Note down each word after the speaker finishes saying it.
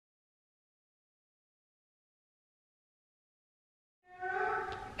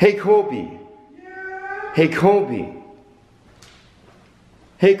Hey, Colby. Hey, Colby.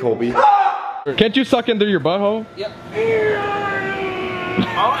 Hey, Colby. Can't you suck in through your butthole? Yep.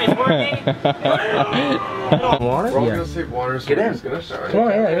 Oh, it's working. Water? We're all gonna save water, so we're just gonna start. Come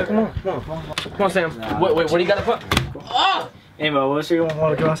on, yeah, come on. Come on, Sam. Wait, what do you gotta put? Oh! Amo, what do you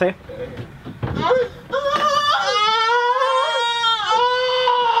want to say? The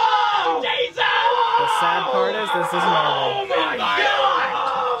sad part is this is normal. Oh my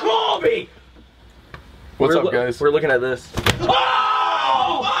God! Colby! What's up, guys? We're looking at this.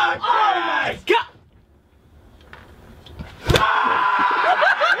 Oh my God!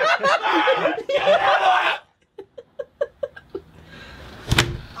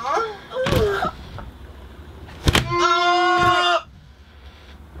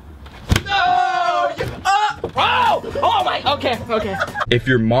 Oh my! Okay. If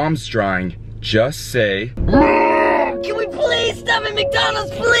your mom's drawing, just say. Can we please stop at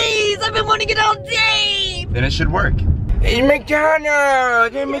McDonald's, please? I've been wanting it all day. Then it should work. It's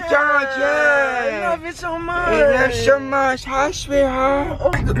McDonald's! It's McDonald's, yeah! I love it so much. I love so much. Hi, sweetheart.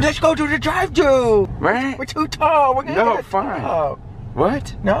 Let's go to the drive-thru. What? We're too tall. We're gonna No, get fine. tall.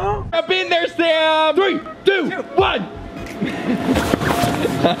 What? No? I've been there, Sam! 3, 2, 1!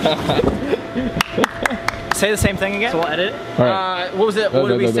 Say the same thing again. So we'll edit. All right. What was it? What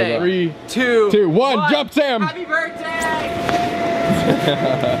did we say? 3, 2, 2, 1, jump, Sam! Happy birthday!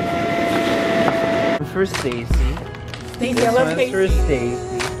 For Stacy. Stacy, I love Stacy. For Stacy.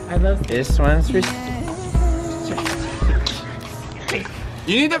 I love Stacy. This one's for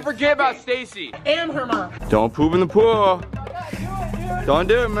You need to forget about Stacy. I am her mom. Don't poop in the pool. Don't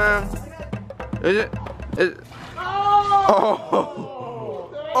do it, man. Is it? Oh.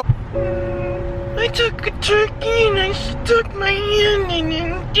 I took a turkey and I stuck my hand in it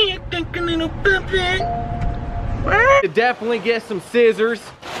and did like a little puppet. Definitely get some scissors.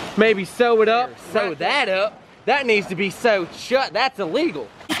 Maybe sew it up. Sew that up. That needs to be sewed shut. That's illegal.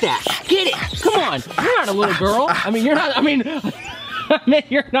 Get that. Get it. Come on. You're not a little girl. You're not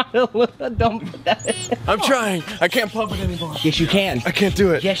a little, don't put that in. I'm trying. I can't pump it anymore. Yes, you can. I can't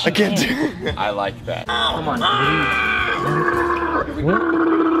do it. Yes, you I can't can. do it. I like that. Come on.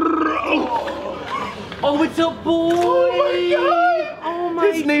 Oh, it's a boy. Oh my God. Oh my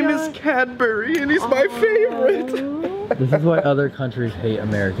His name is Cadbury and he's my favorite. This is why other countries hate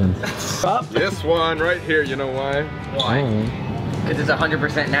Americans. This one right here, you know why? Why? Because it's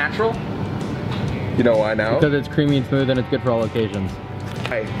 100% natural. You know why now? Because it's creamy and smooth and it's good for all occasions.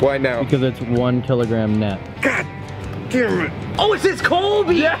 Why now? Because it's 1 kilogram net. God damn it. Oh, it says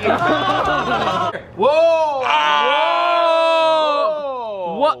Colby. Yeah. Whoa.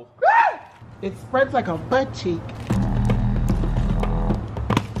 Whoa. What? It spreads like a butt cheek.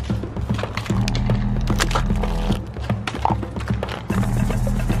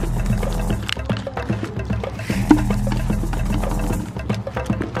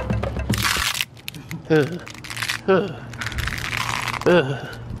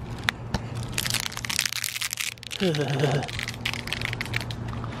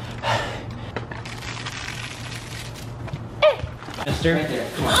 Mister?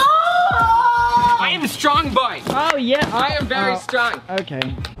 I am a strong boy. Oh yeah. I am very strong. Okay.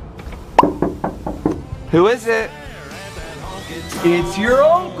 Who is it? It's your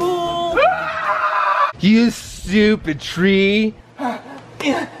uncle. You stupid tree. Help!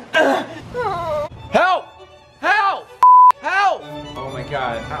 Help! Help! Oh my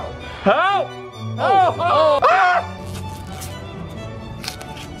God! Help! Help! Oh!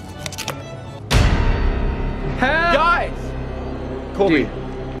 Help! Guys! Colby.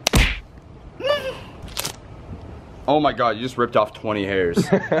 Oh my God, you just ripped off 20 hairs.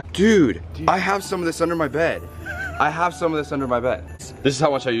 Dude, I have some of this under my bed. This is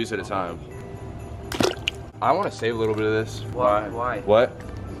how much I use at a time. I want to save a little bit of this. Why? What?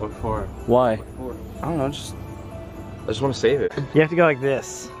 What for? Why? I don't know, I just want to save it. You have to go like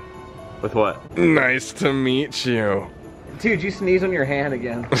this. With what? Nice to meet you. Dude, you sneeze on your hand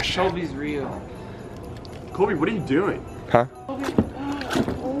again. Colby's real. Colby, what are you doing? Huh?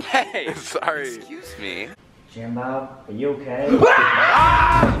 Hey! Sorry. Excuse me. Jimbo, are you okay? I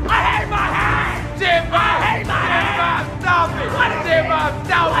hate my hand! Jimbo! I hate my hand! Stop it! Jimbo,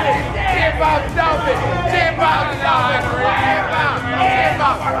 stop it! Jimbo, stop it! Jimbo, stop it!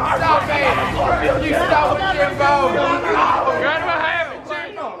 Jimbo, stop it! You stop it, Jimbo! Grab my hand,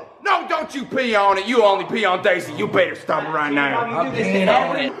 Jimbo! No, don't you pee on it. You only pee on Daisy. You better stop it right now. I'm peeing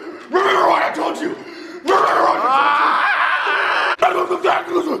on it. Remember what I told you!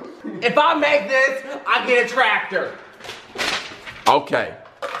 If I make this, I get a tractor. Okay,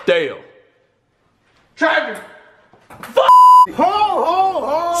 deal. Tractor! Fuck! Santa!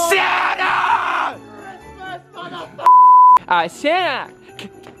 Santa,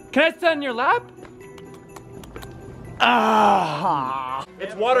 can I sit on your lap?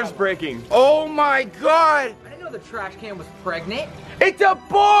 Its water's breaking. Oh my God! I didn't know the trash can was pregnant. It's a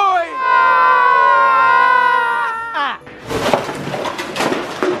boy!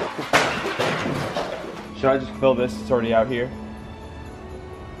 Should I just fill this? It's already out here.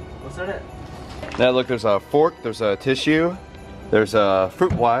 What's in it? Yeah, look, there's a fork, there's a tissue, there's a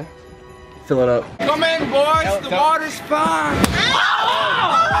fruit ply. Fill it up. Come in, boys. The water's fine.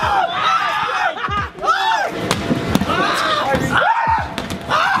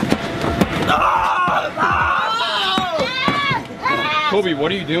 Kobe,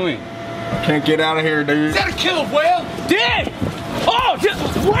 what are you doing? Can't get out of here, dude. Is that a killer whale? Did! Oh, just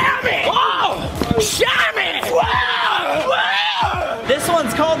wham it! Oh! Sham it! Wow! This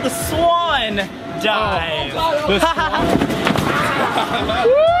one's called the Swan Dive.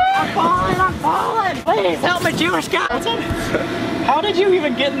 I'm falling! Please help me, Jewish guy! How did you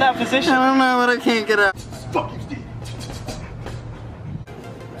even get in that position? I don't know, but I can't get up. Fuck you, Steve.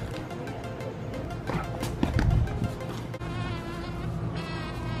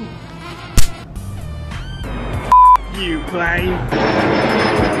 You plane.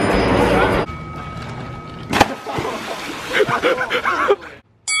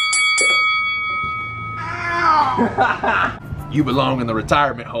 You belong in the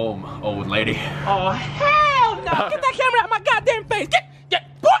retirement home, old lady. Oh, hell no! Get that camera out of my goddamn face!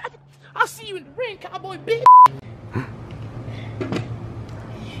 Get, boy! I'll see you in the ring, cowboy bitch!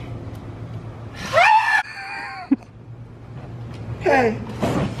 Hey.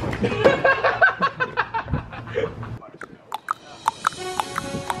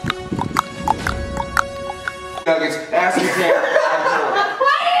 Nuggets, ass and ham.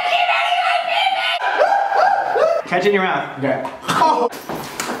 Catch it in your mouth. Okay.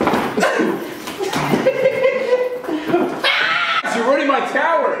 You're ruining my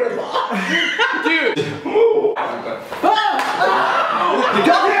tower! Dude!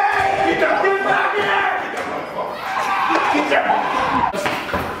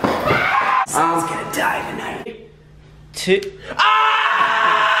 Someone's gonna die tonight.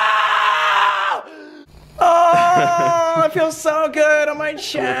 Oh, it feels so good on my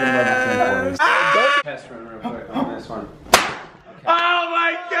chest. Test run real quick on this one. Oh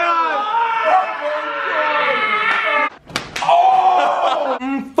my God!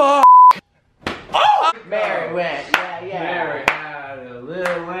 Fuck! Oh! Mary went, yeah. Mary had a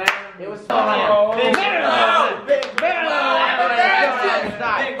little lamb. It was so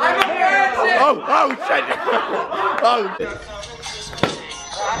Oh, big.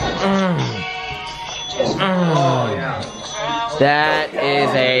 That is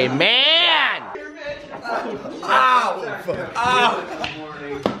a man!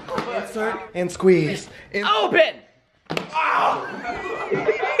 Insert and squeeze. Open! Oh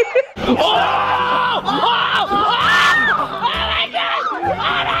my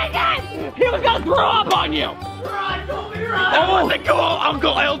God! He was gonna throw up on you! That wasn't cool,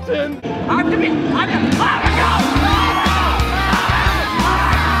 Uncle Elton!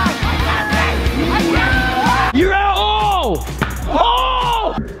 You're out! Oh!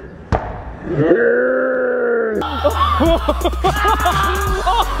 Oh!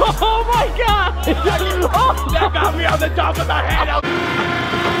 Oh my God! That got me on the top of the head! Oh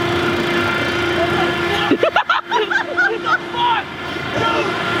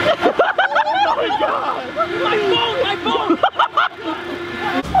my God! My phone!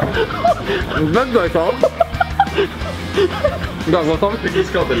 That's nice, huh? You guys want some? It's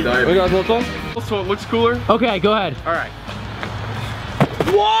called the dive. You guys want some? So it looks cooler? Okay, go ahead. Alright.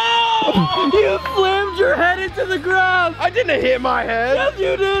 Whoa! You slammed your head into the ground! I didn't hit my head! Yes,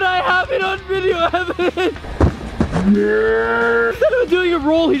 you did! I have it on video evidence! Instead of doing a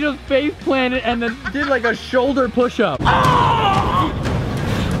roll, he just face planted and then did like a shoulder push-up.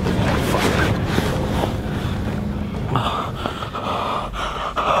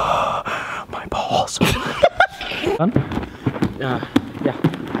 My balls. Yeah.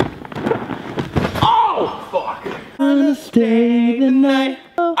 Oh! Fuck! Gonna stay the night.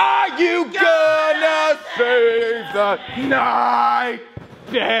 Are you gonna save the night,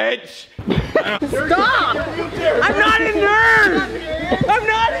 bitch? Stop! I'm not a nerd! I'm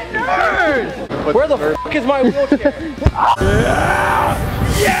not a nerd! Where the fuck is my wheelchair?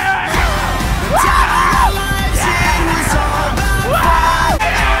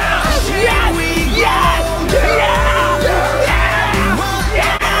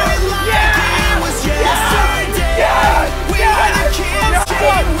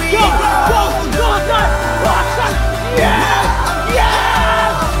 Go!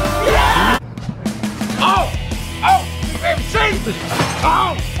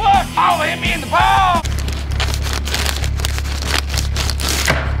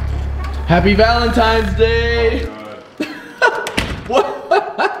 Happy Valentine's Day. What?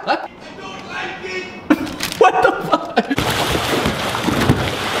 What the fuck?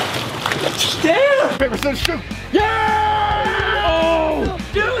 Damn. Paper, scissors, shoot. Yeah! Oh!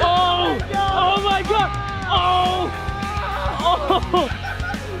 Dude! Oh! Oh my god! Oh! Oh!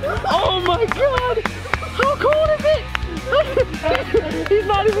 Oh my god! How cold is it? He's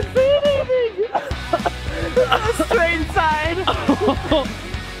not even saying anything! Straight inside!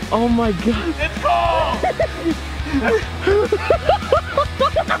 Oh my god! It's cold!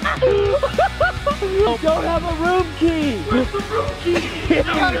 Don't have a room key! Where's the room key? You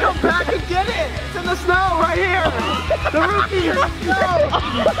gotta come back and get it! It's in the snow right here! The room key is in the snow!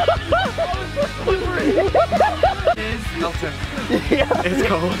 It's melting. It's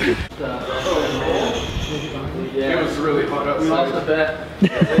cold. It was really hot outside. We lost the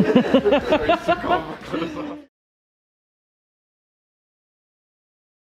bet.